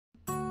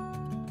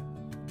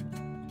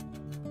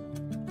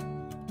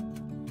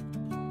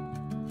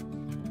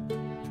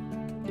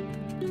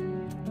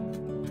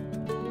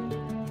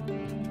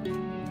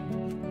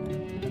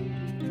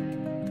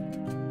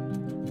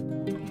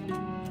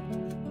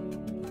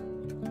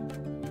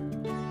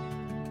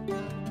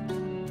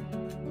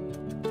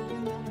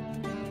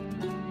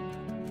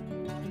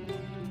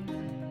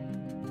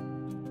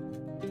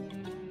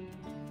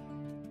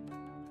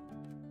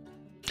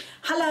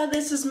Hello,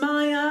 this is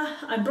Maya.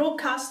 I'm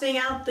broadcasting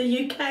out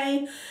the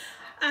UK,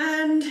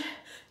 and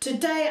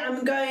today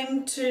I'm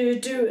going to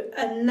do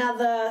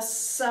another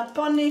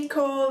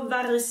Saponico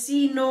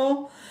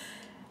Varicino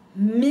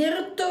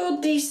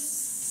Myrtle di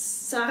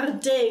Sardegna.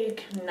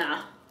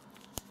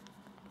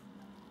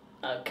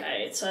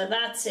 Okay, so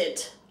that's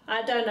it.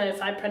 I don't know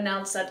if I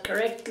pronounced that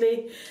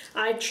correctly.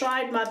 I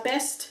tried my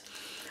best.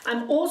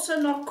 I'm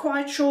also not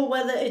quite sure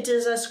whether it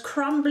is as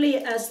crumbly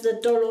as the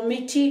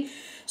Dolomiti,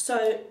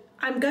 so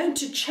I'm going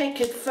to check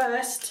it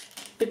first,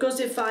 because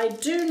if I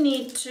do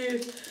need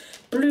to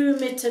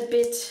bloom it a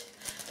bit,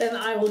 then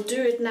I will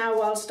do it now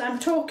whilst I'm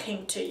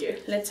talking to you.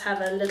 Let's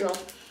have a little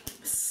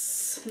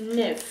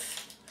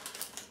sniff.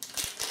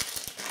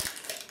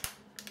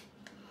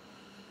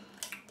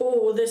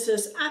 Oh, this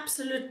is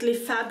absolutely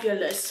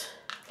fabulous.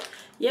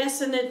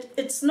 Yes, and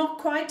it's not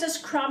quite as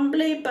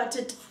crumbly,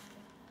 but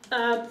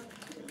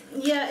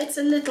yeah, it's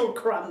a little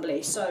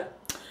crumbly. So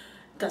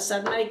does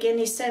that make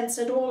any sense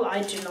at all?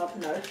 I do not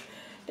know.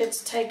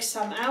 Let's take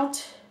some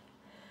out.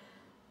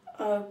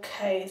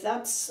 Okay,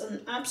 that's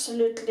an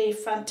absolutely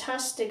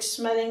fantastic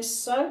smelling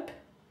soap.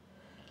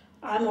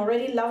 I'm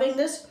already loving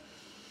this.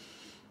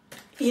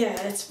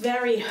 Yeah, it's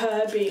very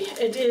herby.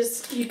 It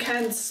is, you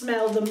can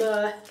smell the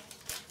myrrh.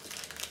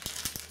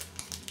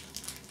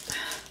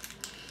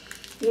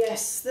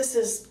 Yes, this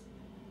is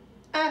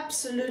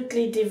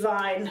absolutely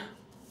divine.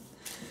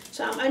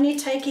 So I'm only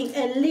taking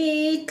a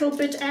little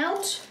bit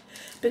out,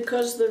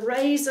 because the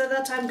razor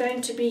that I'm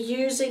going to be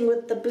using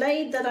with the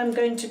blade that I'm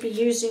going to be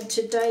using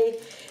today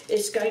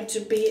is going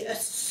to be a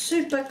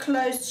super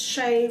close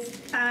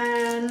shave,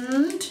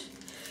 and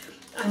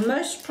I'm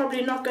most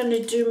probably not going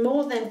to do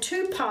more than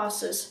 2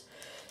 passes.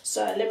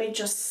 So let me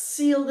just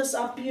seal this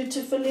up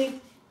beautifully.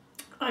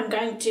 I'm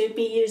going to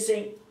be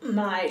using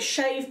my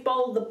shave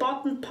bowl, the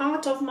bottom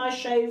part of my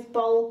shave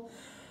bowl.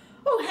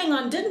 Oh, hang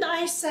on, didn't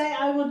I say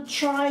I would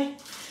try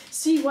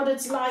see what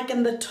it's like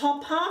in the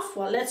top half?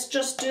 Well, let's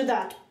just do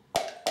that.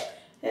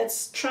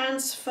 Let's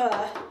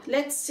transfer.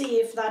 Let's see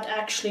if that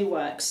actually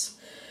works.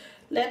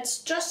 Let's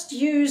just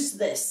use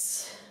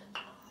this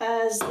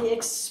as the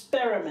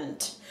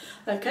experiment.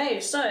 Okay,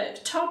 so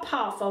top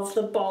half of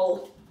the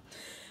bowl.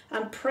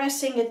 I'm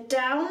pressing it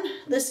down.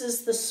 This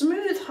is the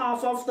smooth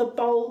half of the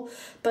bowl,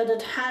 but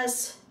it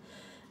has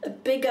a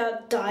bigger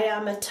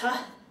diameter.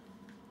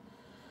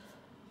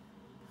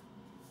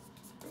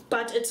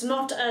 But it's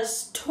not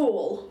as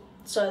tall.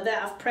 So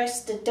there, I've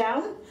pressed it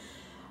down.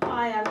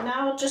 I am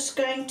now just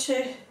going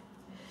to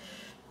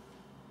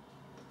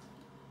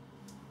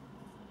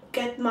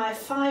get my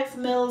 5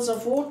 mils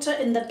of water.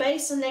 In the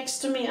basin next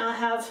to me I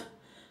have,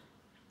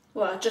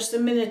 well, just a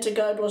minute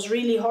ago it was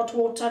really hot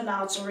water,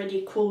 now it's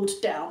already cooled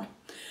down.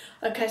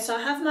 Okay, so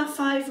I have my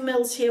 5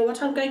 mils here.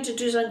 What I'm going to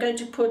do is I'm going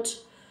to put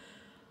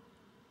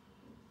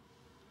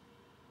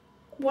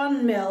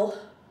 1 mil.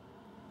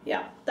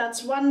 Yeah,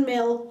 that's 1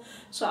 mil.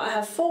 So I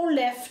have 4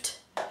 left,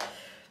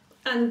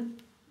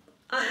 and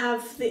I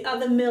have the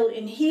other mil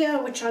in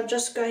here, which I'm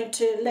just going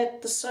to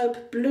let the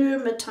soap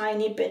bloom a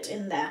tiny bit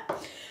in there.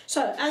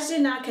 So as you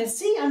now can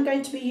see, I'm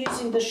going to be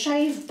using the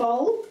shave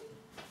bowl,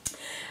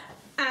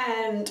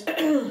 and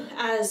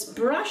as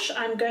brush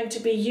I'm going to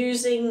be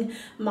using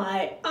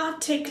my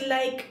Arctic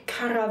Lake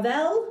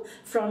Caravelle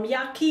from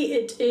Yaki.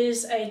 It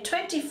is a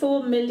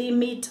 24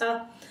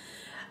 millimeter,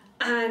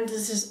 and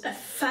this is a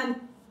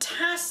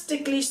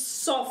fantastically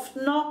soft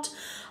knot.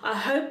 I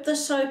hope the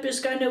soap is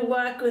going to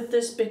work with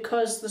this,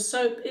 because the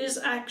soap is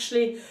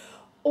actually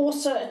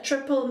also a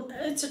triple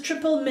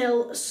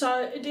mil,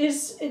 so it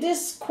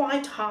is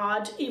quite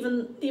hard,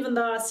 even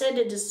though I said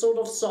it is sort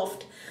of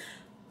soft.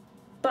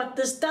 But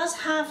this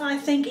does have, I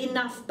think,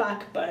 enough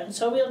backbone,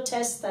 so we'll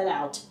test that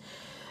out.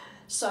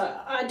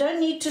 So I don't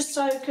need to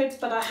soak it,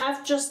 but I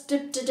have just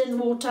dipped it in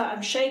water.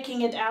 I'm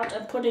shaking it out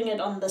and putting it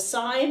on the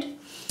side.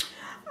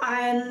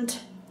 And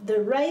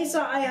the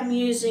razor I am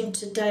using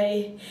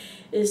today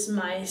is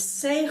my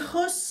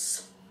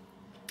Seygus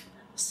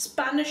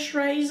Spanish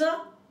razor.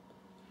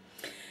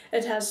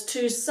 It has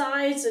 2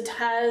 sides. It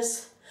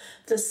has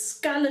the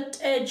scalloped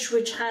edge,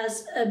 which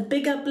has a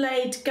bigger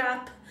blade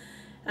gap,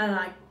 and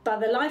I, by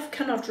the life,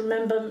 cannot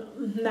remember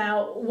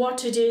now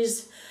what it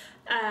is,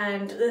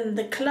 and then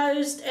the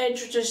closed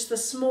edge, which is the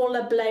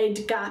smaller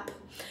blade gap.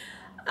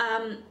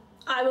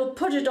 I will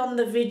put it on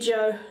the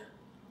video.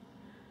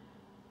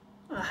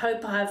 I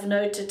hope I have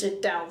noted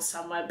it down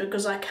somewhere,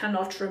 because I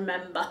cannot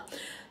remember.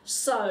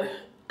 So,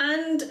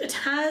 and it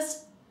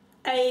has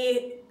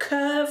a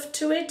curve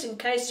to it, in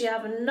case you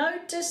haven't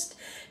noticed.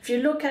 If you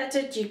look at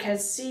it, you can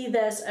see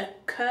there's a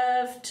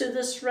curve to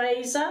this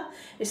razor,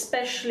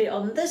 especially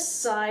on this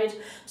side.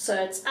 So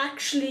it's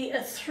actually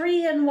a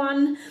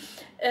 3-in-1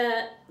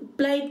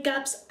 blade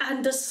gaps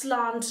and a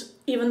slant,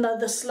 even though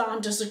the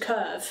slant is a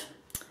curve.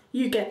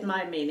 You get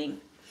my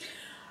meaning.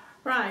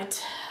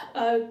 Right,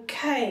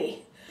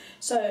 okay.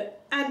 So,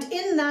 and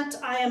in that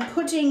I am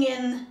putting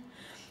in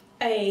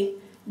a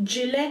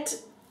Gillette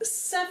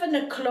 7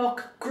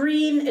 o'clock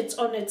green. It's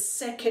on its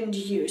 2nd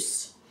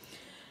use.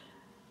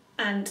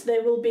 And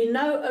there will be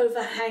no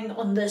overhang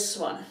on this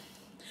one.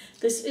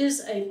 This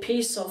is a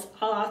piece of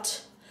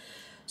art.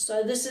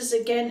 So this is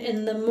again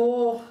in the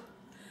more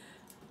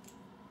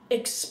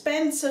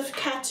expensive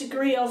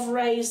category of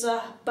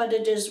razor, but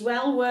it is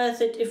well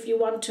worth it if you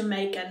want to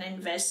make an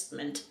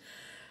investment.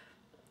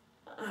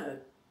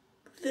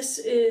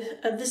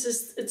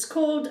 It's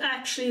called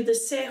actually the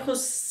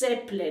Seygus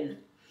Zepplin.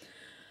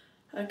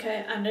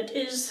 Okay, and it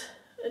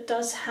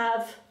does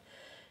have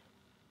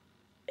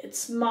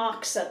its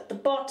marks at the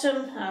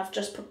bottom. I've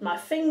just put my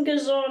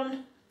fingers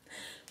on,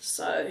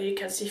 so you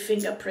can see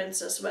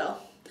fingerprints as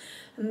well.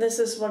 And this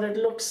is what it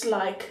looks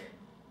like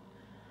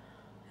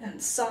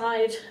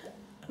inside.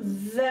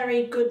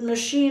 Very good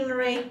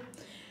machinery,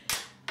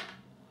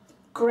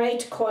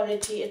 great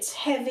quality. It's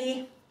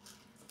heavy,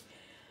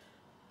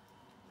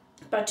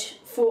 but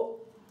for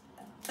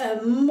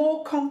a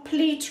more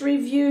complete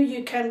review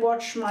you can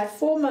watch my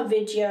former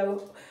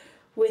video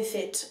with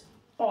it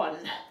on.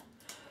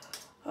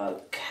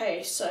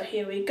 Okay, so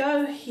here we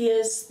go.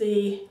 Here's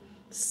the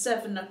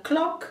 7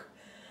 o'clock.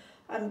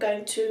 I'm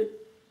going to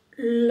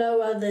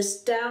lower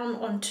this down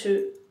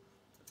onto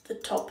the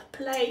top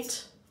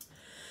plate.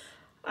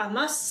 I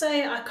must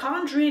say I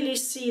can't really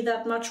see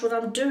that much what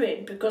I'm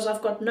doing because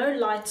I've got no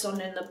lights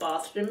on in the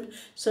bathroom,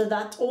 so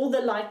that all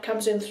the light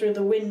comes in through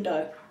the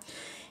window.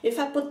 If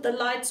I put the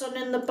lights on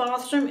in the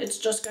bathroom, it's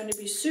just going to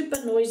be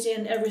super noisy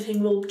and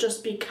everything will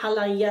just be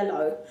color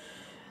yellow.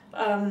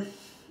 And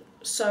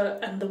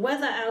the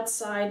weather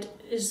outside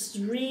is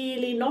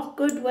really not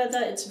good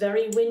weather. It's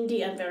very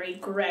windy and very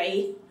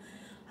grey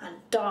and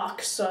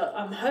dark, so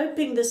I'm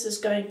hoping this is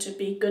going to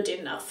be good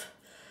enough.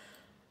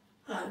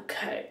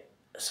 Okay,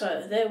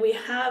 so there we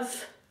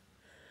have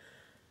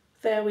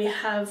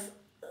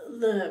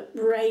the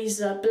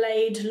razor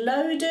blade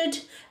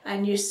loaded,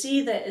 and you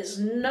see there is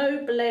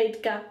no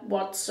blade gap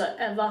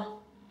whatsoever.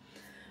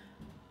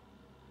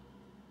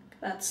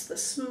 That's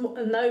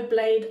the no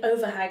blade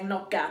overhang,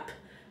 not gap.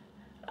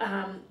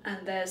 And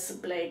there's the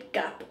blade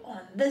gap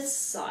on this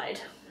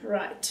side.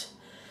 Right,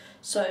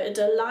 so it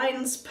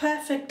aligns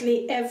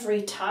perfectly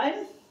every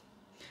time.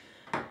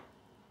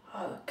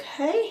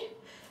 Okay,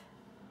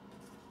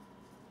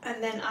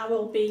 and then I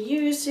will be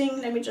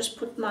using, let me just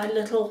put my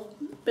little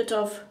bit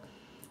of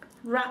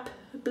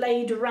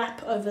blade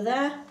wrap over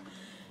there.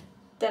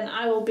 Then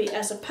I will be,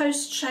 as a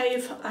post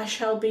shave, I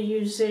shall be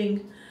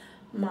using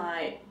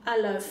my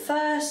Aloe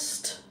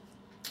First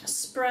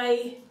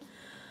spray,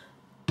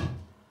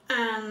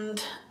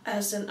 and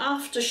as an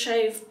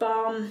aftershave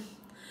balm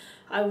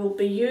I will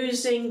be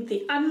using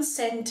the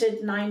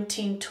unscented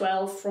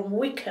 1912 from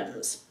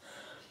Wickham's.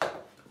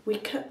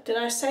 Did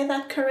I say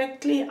that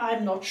correctly?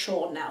 I'm not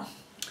sure now.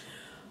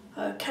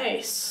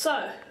 Okay,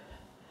 so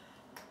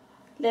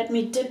let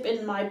me dip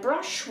in my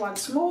brush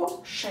once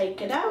more,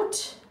 shake it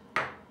out.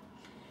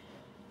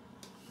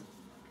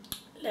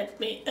 Let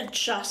me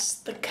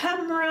adjust the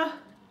camera.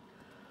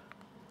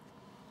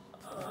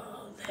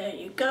 Oh, there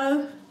you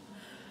go.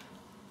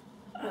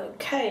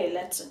 Okay,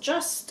 let's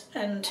adjust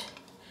and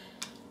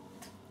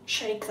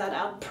shake that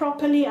out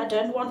properly. I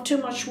don't want too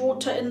much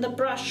water in the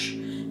brush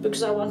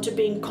because I want to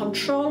be in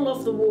control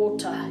of the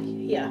water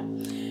here.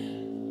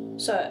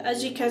 So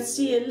as you can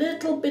see, a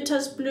little bit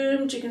has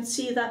bloomed. You can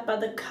see that by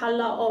the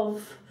color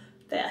of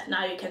there.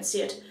 Now you can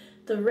see it,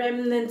 the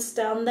remnants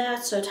down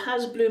there. So it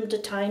has bloomed a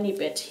tiny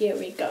bit. Here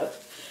we go.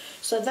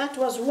 So that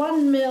was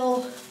 1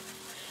 ml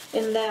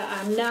in there.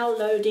 I'm now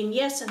loading.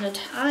 Yes, and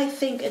I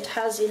think it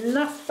has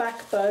enough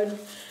backbone,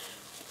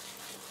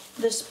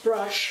 this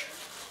brush,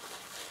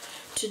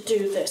 to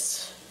do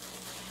this.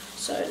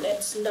 So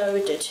let's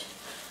load it.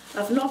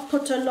 I've not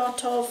put a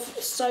lot of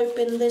soap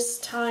in this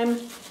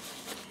time.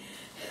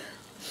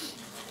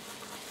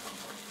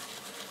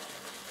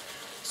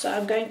 So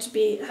I'm going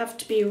to have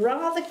to be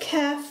rather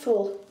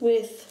careful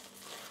with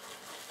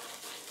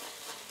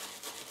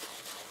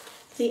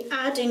the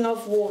adding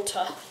of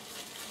water.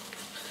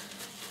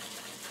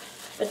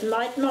 It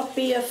might not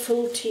be a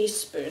full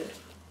teaspoon.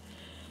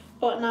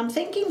 Oh, and I'm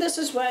thinking this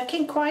is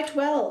working quite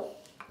well.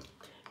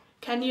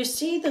 Can you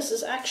see this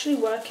is actually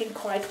working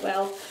quite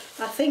well?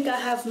 I think I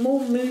have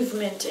more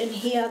movement in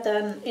here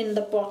than in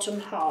the bottom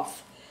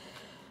half.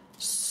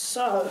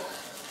 So,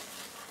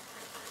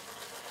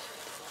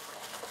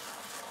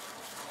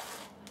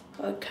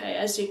 okay,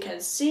 as you can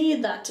see,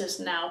 that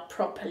is now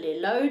properly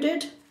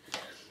loaded.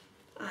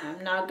 I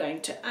am now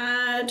going to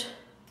add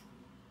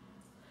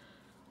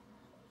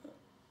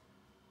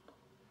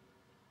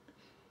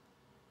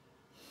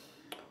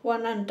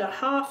one and a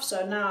half,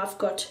 so now I've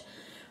got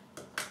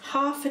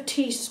half a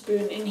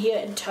teaspoon in here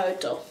in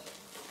total.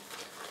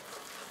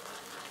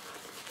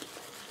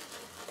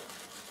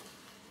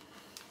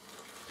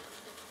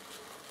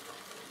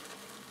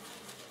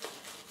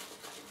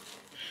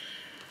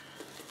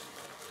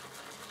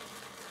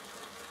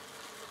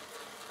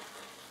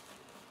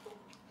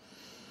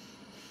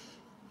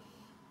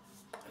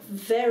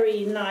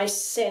 Very nice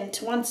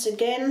scent. Once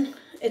again,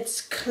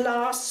 it's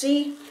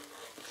classy,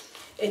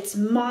 it's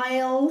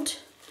mild,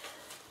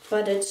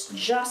 but it's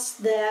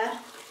just there.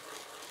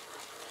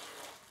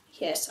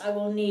 Yes, I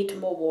will need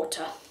more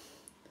water.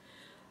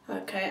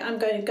 Okay, I'm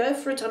going to go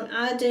for it. I'm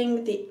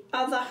adding the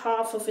other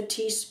half of a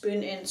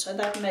teaspoon in, so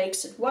that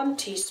makes it 1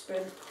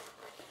 teaspoon.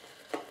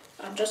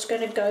 I'm just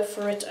going to go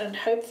for it and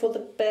hope for the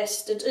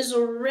best. It is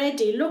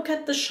already, look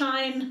at the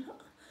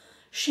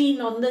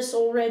sheen on this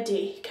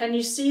already. Can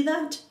you see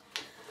that?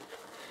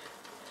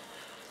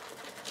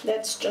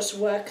 Let's just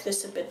work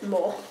this a bit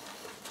more.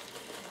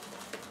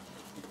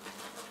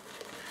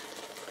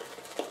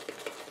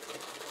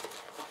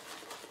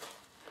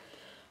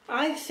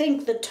 I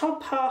think the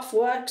top half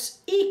works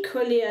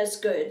equally as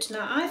good.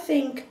 Now I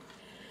think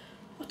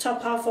the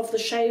top half of the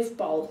shave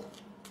bowl,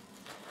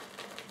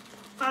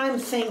 I'm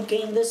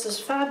thinking this is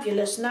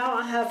fabulous. Now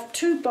I have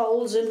 2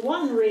 bowls in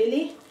one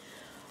really,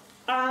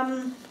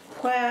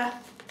 where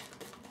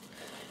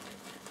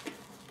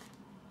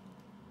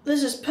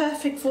this is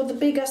perfect for the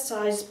bigger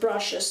size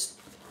brushes,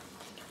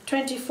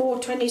 24,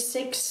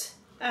 26,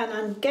 and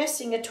I'm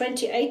guessing a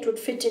 28 would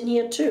fit in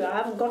here too. I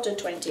haven't got a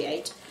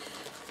 28.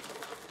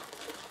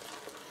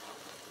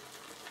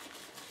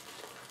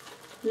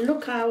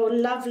 Look how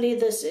lovely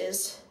this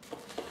is.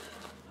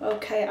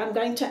 Okay, I'm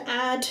going to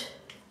add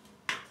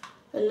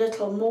a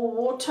little more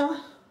water.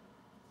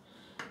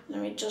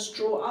 Let me just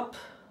draw up.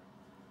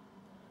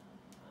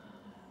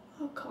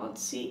 I can't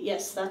see.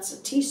 Yes, that's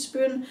a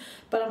teaspoon,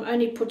 but I'm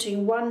only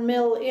putting 1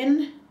 ml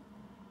in.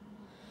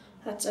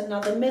 That's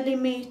another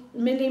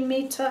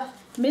milliliter.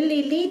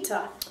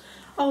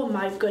 Oh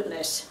my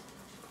goodness.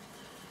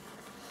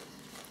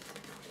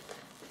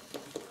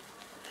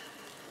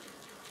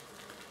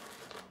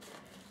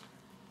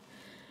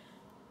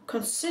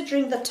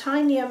 Considering the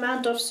tiny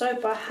amount of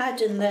soap I had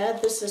in there,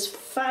 this is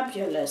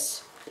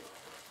fabulous.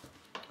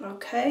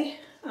 Okay,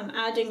 I'm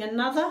adding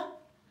another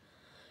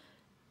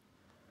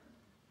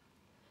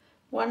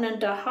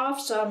 1.5,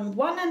 so I'm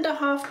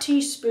 1.5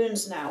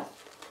 teaspoons now.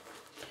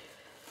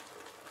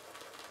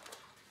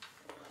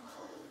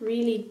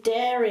 Really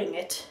daring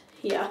it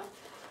here.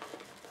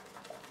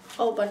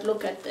 Oh, but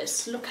look at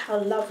this. Look how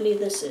lovely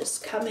this is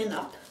coming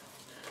up.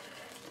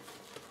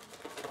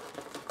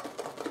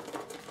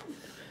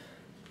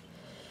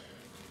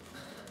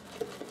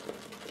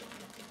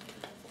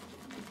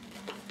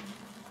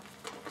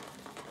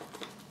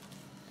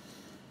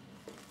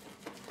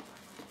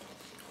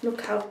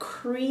 Look how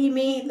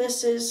creamy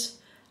this is.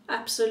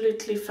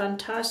 Absolutely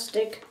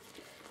fantastic.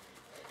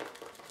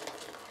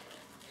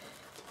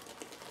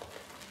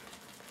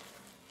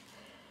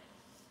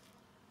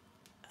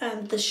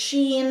 And the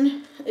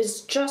sheen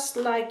is just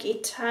like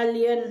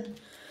Italian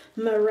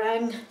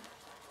meringue.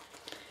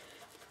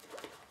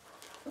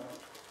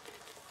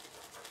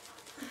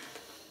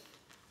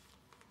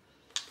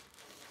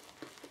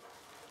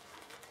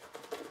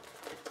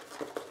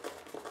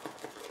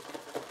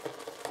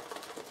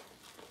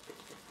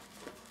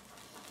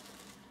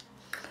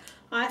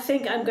 I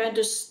think I'm going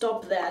to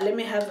stop there. Let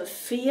me have a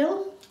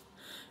feel.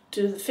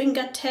 Do the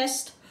finger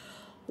test.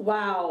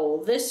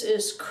 Wow, this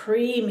is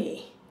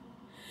creamy.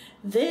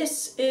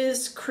 This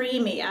is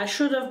creamy. I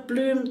should have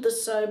bloomed the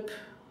soap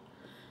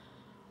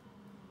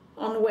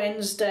on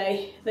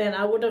Wednesday. Then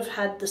I would have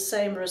had the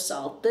same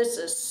result. This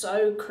is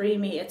so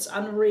creamy. It's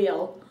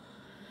unreal.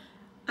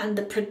 And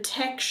the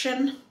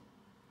protection.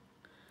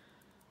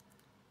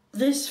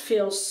 This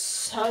feels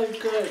so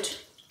good.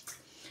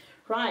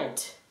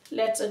 Right.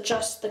 Let's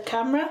adjust the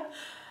camera.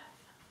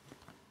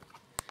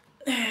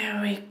 There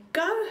we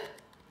go.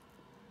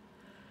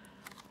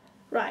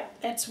 Right,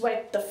 let's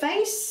wet the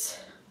face.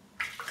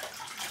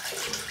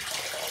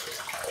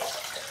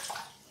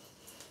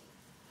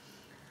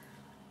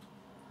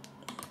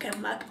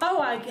 Oh,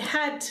 I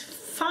had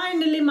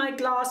finally my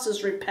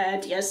glasses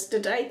repaired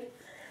yesterday.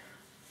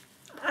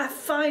 I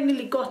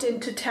finally got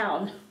into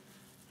town.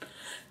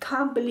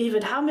 Can't believe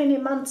it. How many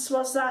months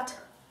was that?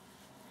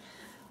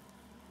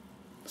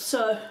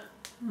 So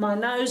my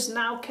nose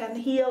now can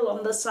heal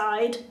on the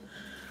side.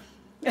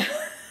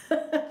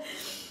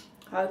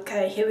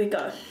 Okay, here we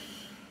go.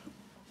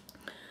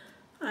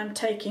 I'm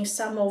taking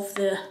some of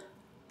the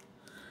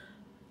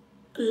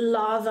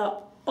lather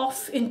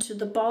off into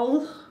the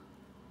bowl.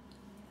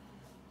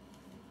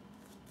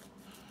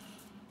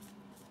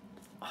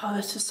 Oh,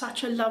 this is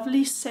such a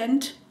lovely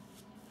scent.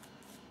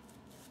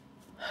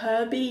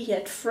 Herby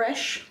yet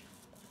fresh.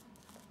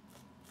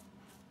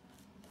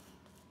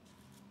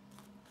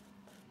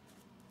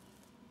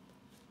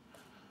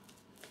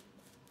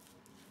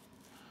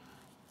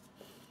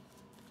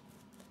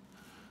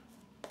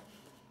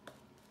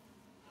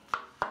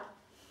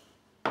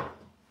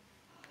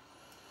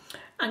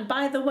 And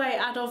by the way,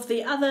 out of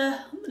the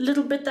other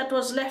little bit that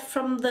was left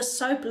from the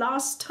soap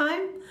last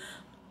time,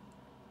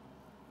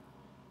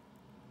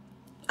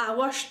 I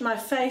washed my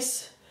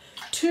face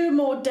 2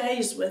 more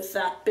days with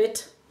that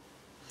bit.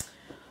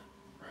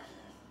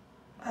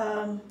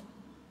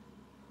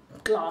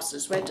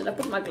 Glasses, where did I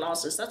put my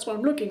glasses? That's what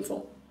I'm looking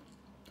for.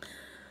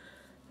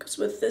 Because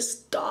with this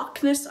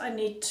darkness, I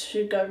need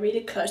to go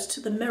really close to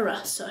the mirror.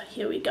 So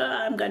here we go.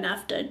 I'm going to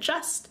have to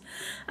adjust,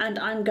 and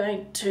I'm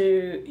going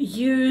to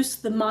use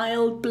the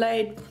mild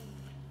blade,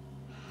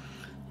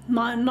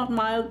 not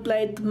mild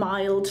blade, the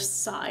mild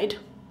side.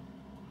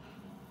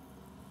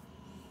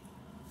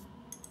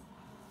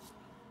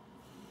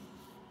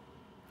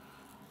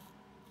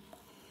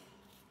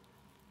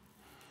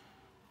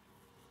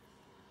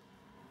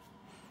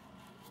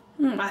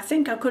 I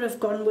think I could have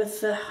gone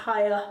with the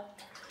higher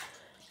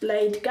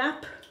blade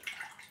gap,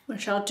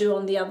 which I'll do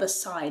on the other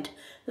side.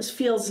 This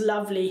feels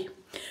lovely.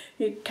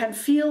 You can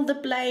feel the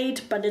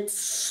blade, but it's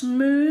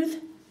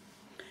smooth.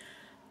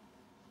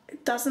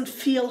 It doesn't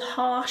feel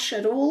harsh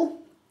at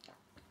all.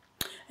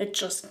 It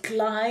just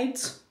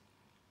glides.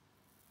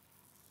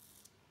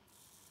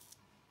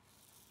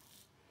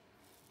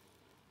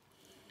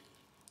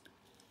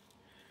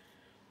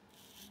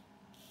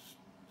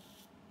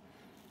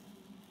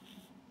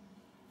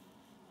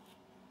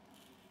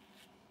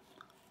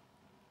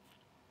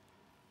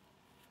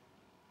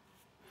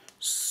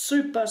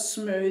 Super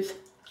smooth.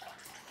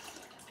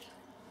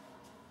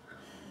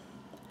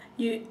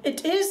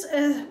 It is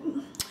a,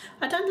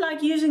 I don't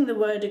like using the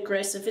word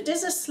aggressive. It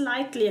is a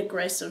slightly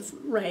aggressive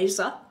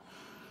razor.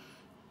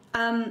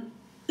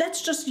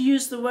 Let's just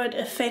use the word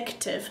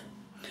effective.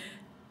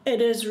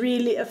 It is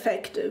really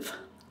effective.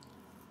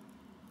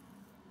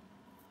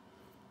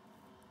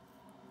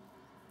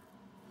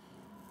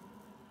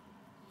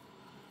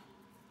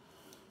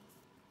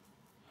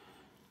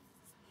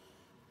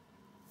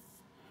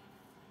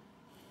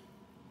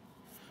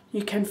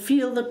 You can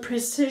feel the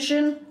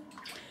precision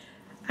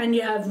and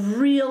you have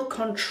real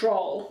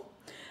control.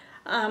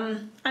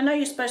 I know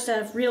you're supposed to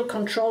have real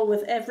control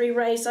with every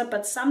razor,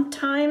 but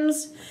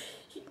sometimes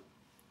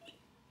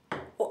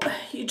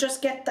you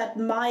just get that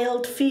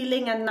mild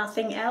feeling and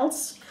nothing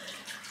else.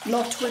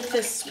 Not with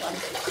this one.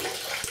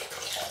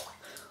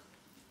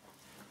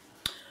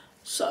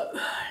 So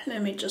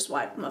let me just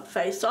wipe my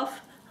face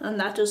off, and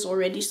that is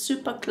already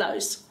super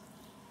close.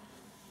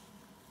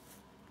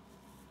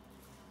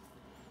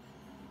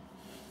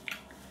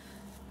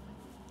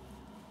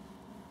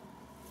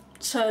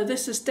 So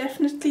this is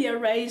definitely a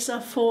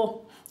razor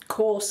for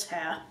coarse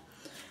hair.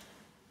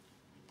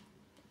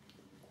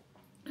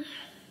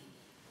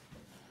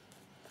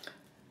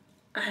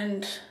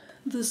 And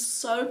the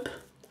soap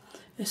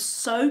is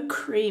so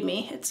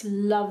creamy, it's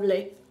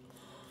lovely.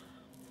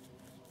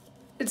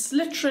 It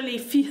literally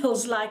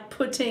feels like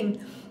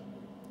putting,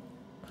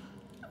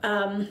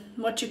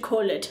 what you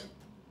call it,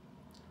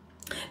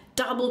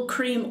 double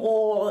cream,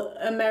 or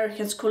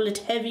Americans call it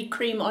heavy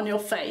cream on your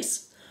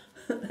face.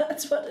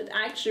 That's what it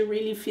actually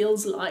really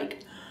feels like.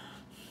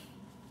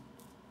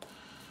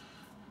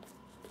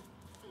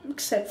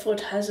 Except for it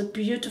has a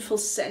beautiful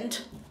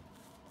scent.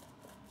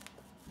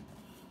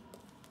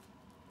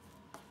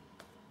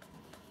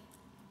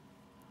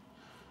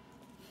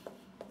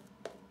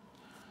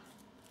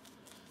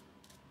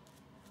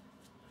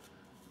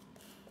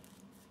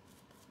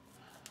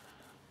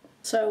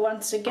 So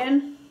once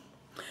again,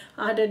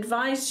 I'd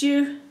advise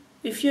you,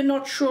 if you're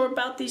not sure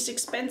about these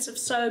expensive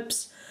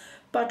soaps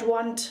but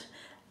want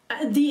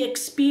the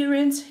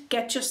experience,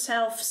 get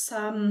yourself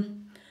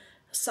some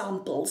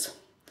samples.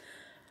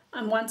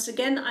 And once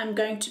again, I'm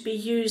going to be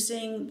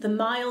using the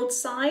mild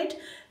side.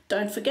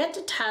 Don't forget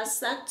it has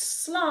that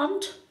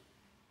slant.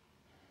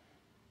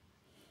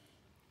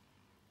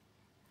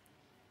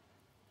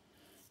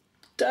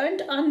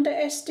 Don't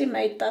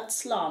underestimate that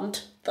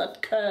slant,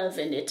 that curve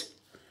in it.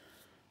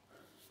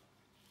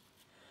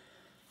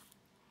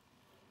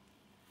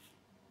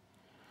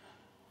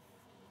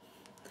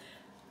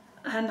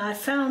 And I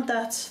found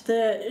that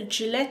the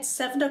Gillette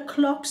 7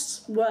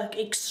 o'clocks work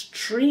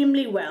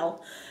extremely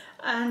well,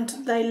 and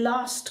they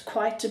last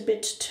quite a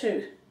bit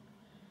too.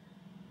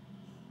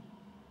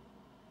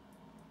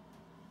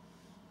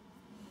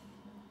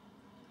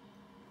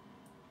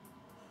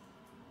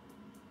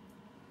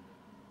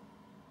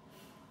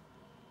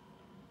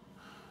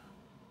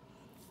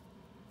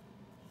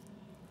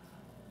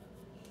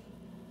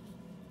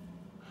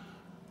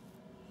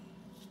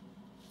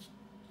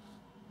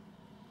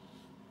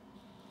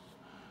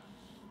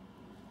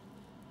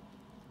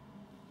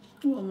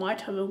 Oh, I might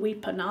have a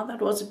weeper now.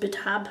 That was a bit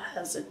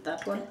haphazard,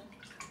 that one.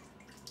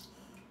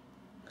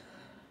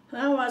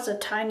 That was a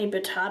tiny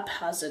bit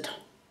haphazard.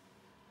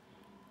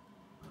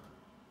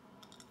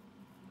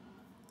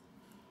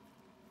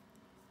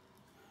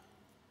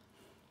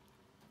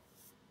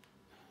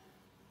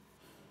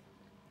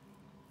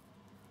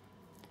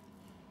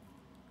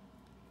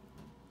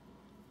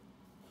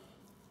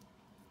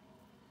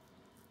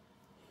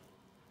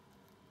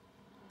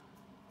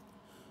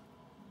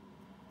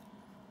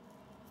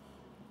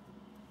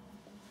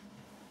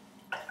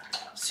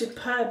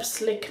 Superb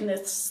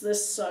slickness,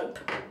 this soap.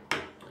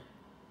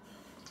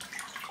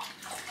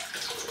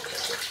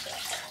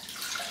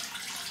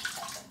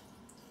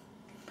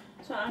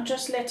 So I'm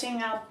just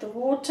letting out the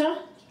water.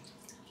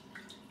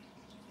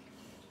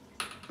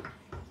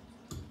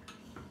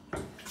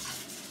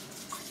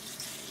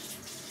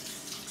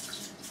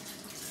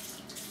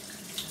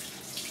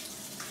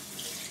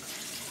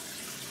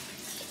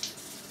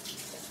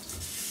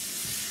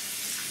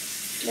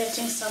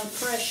 Letting some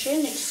fresh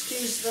in,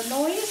 excuse the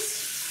noise.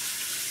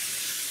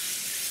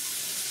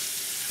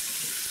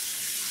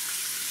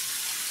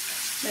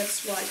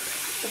 Let's wipe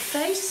the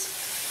face.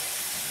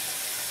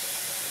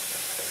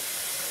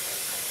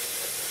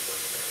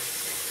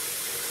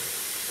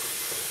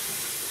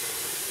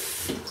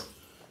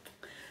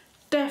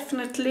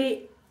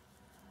 Definitely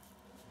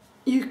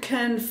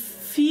can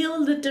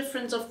feel the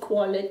difference of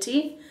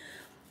quality.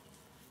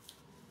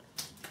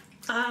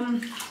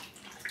 I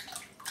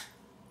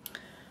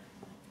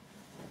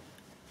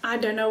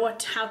don't know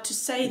how to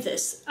say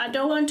this. I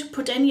don't want to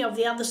put any of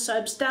the other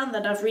soaps down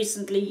that I've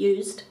recently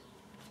used,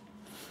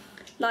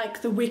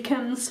 like the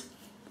Wickham's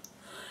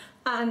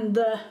and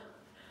the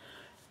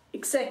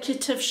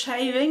Executive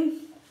Shaving.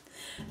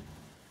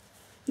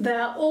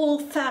 They're all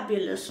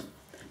fabulous,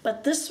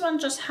 but this one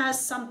just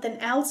has something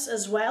else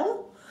as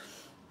well.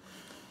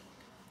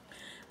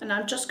 And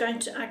I'm just going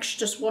to actually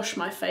just wash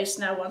my face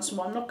now once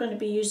more. I'm not going to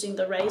be using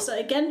the razor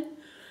again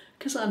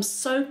because I'm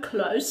so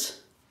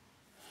close.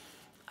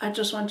 I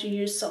just want to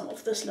use some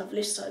of this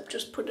lovely soap,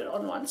 just put it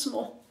on once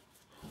more.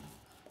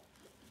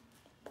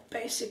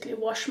 Basically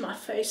wash my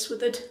face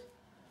with it.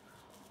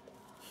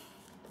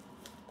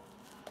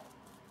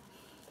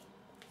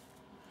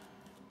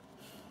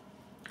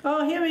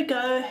 Oh, here we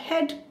go,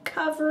 head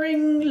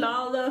covering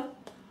lather.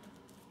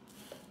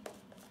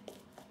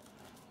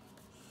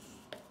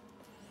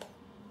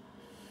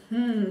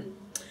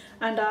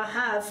 And I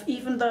have,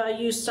 even though I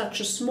use such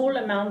a small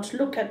amount,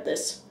 look at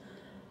this.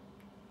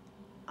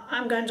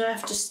 I'm going to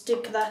have to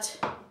stick that.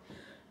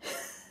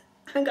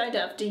 I'm going to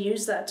have to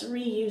use that,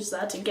 reuse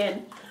that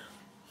again.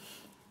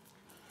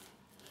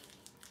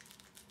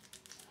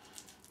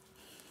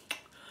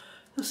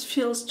 This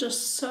feels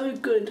just so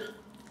good.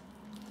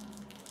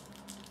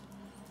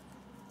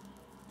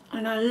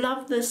 And I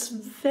love this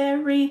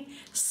very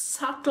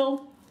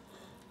subtle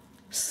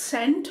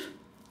scent.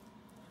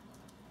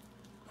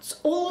 It's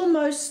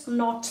almost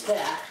not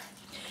there.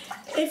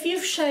 If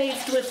you've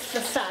shaved with the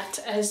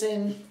fat, as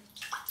in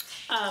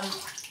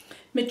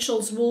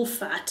Mitchell's wool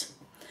fat,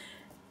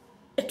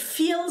 it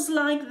feels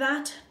like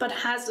that, but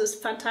has this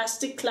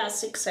fantastic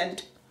classic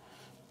scent.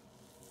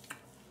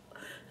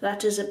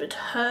 That is a bit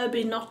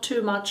herby, not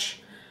too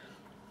much.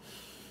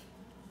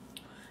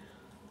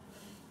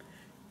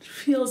 It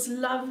feels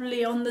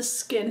lovely on the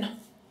skin.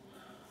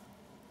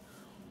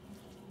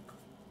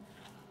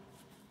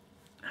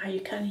 Oh,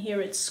 you can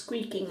hear it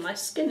squeaking. My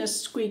skin is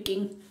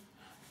squeaking.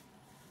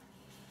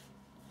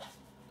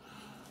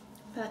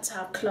 That's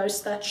how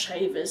close that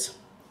shave is.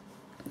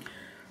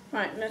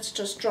 Right, let's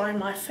just dry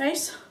my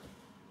face.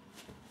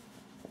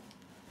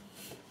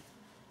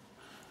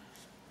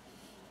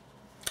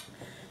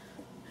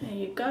 There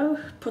you go.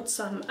 Put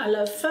some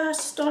aloe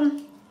first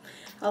on.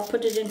 I'll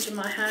put it into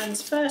my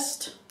hands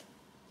first.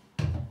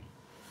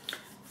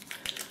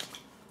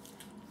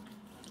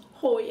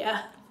 Oh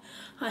yeah,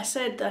 I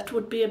said that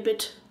would be a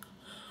bit...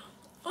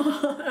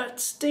 it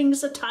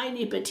stings a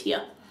tiny bit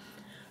here.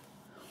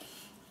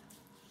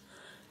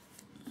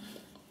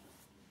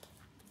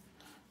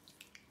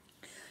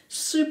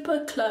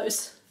 Super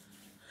close.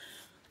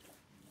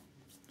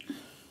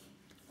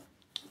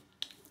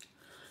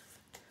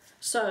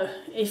 So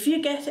if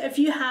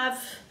you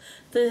have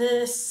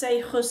the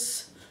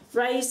Seygus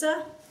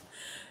razor,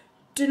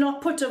 do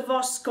not put a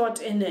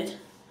Voskhod in it.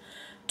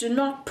 Do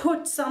not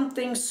put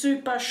something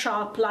super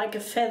sharp like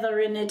a feather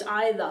in it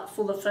either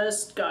for the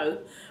first go.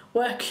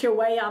 Work your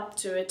way up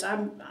to it.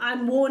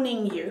 I'm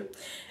warning you.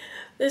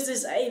 This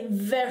is a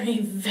very,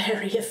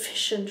 very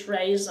efficient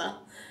razor.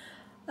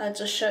 I'll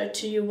just show it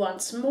to you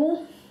once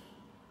more.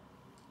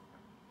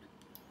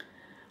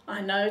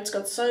 I know it's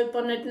got soap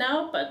on it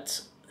now,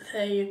 but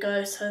there you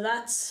go. So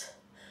that's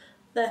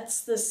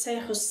the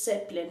Seygus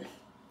Zepplin.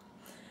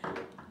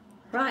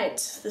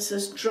 Right, this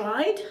is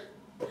dried,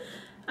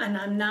 and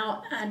I'm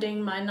now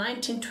adding my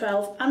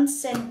 1912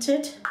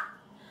 unscented.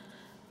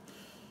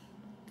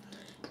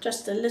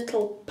 Just a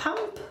little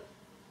pump.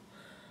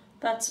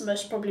 That's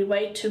most probably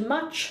way too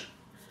much,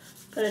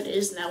 but it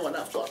is now what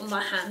I've got in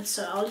my hand,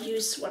 so I'll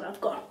use what I've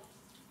got.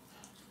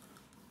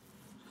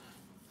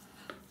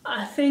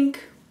 I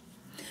think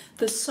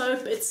the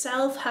soap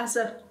itself has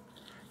a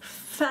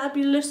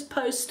fabulous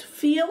post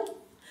feel.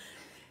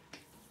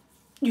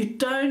 You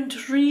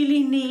don't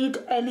really need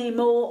any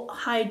more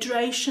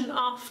hydration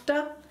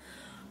after.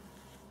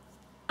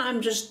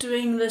 I'm just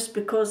doing this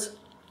because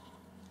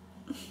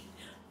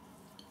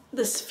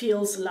this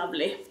feels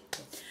lovely.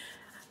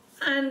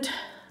 And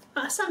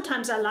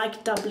sometimes I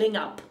like doubling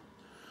up.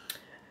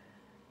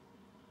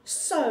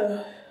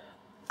 So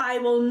I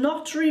will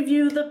not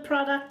review the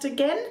product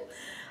again.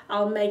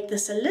 I'll make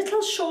this a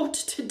little short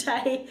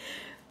today.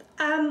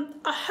 I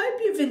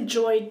hope you've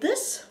enjoyed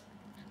this.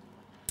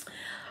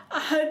 I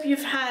hope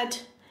you've had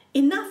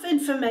enough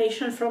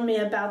information from me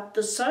about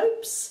the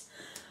soaps,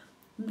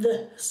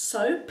 the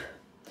soap.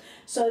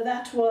 So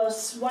that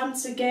was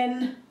once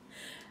again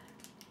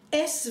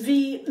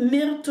SV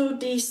Myrtle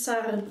di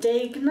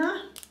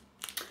Sardegna,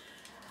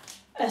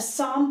 a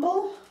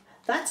sample.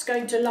 That's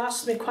going to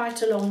last me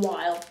quite a long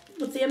while.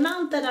 With the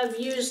amount that I've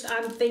used,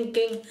 I'm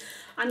thinking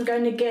I'm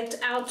going to get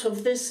out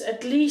of this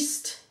at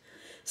least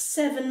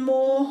 7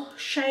 more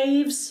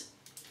shaves,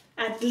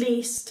 at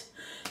least.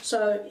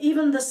 So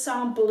even the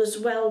sample is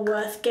well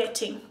worth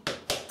getting.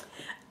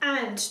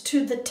 And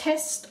to the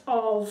test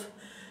of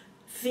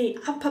the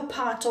upper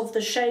part of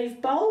the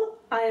shave bowl.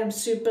 I am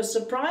super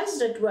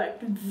surprised, it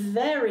worked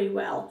very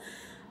well.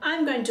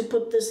 I'm going to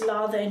put this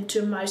lather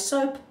into my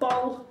soap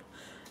bowl.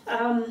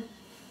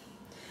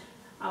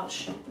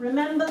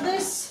 Remember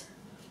this?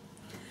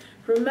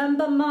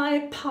 Remember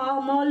my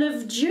palm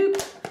olive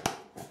dupe?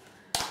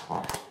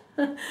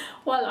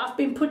 Well, I've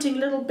been putting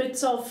little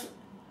bits of,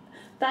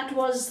 that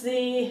was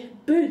the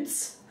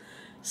boots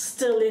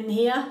still in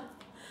here,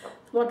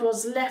 what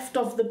was left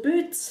of the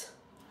boots.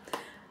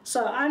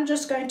 So I'm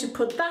just going to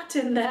put that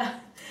in there,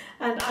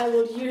 and I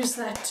will use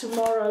that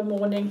tomorrow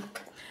morning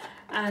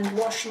and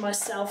wash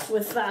myself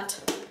with that.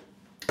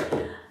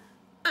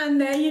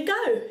 And there you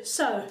go.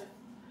 So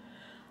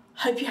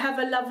hope you have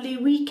a lovely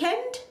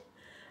weekend,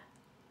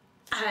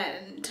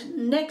 and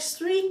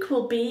next week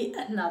will be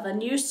another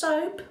new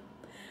soap.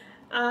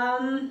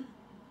 I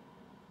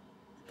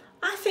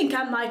think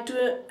I might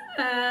do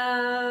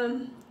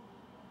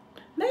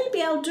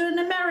maybe I'll do an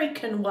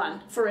American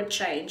one for a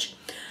change.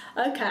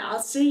 Okay,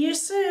 I'll see you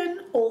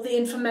soon. All the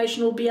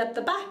information will be at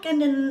the back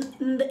and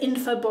in the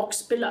info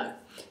box below.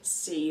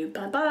 See you,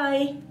 bye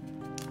bye.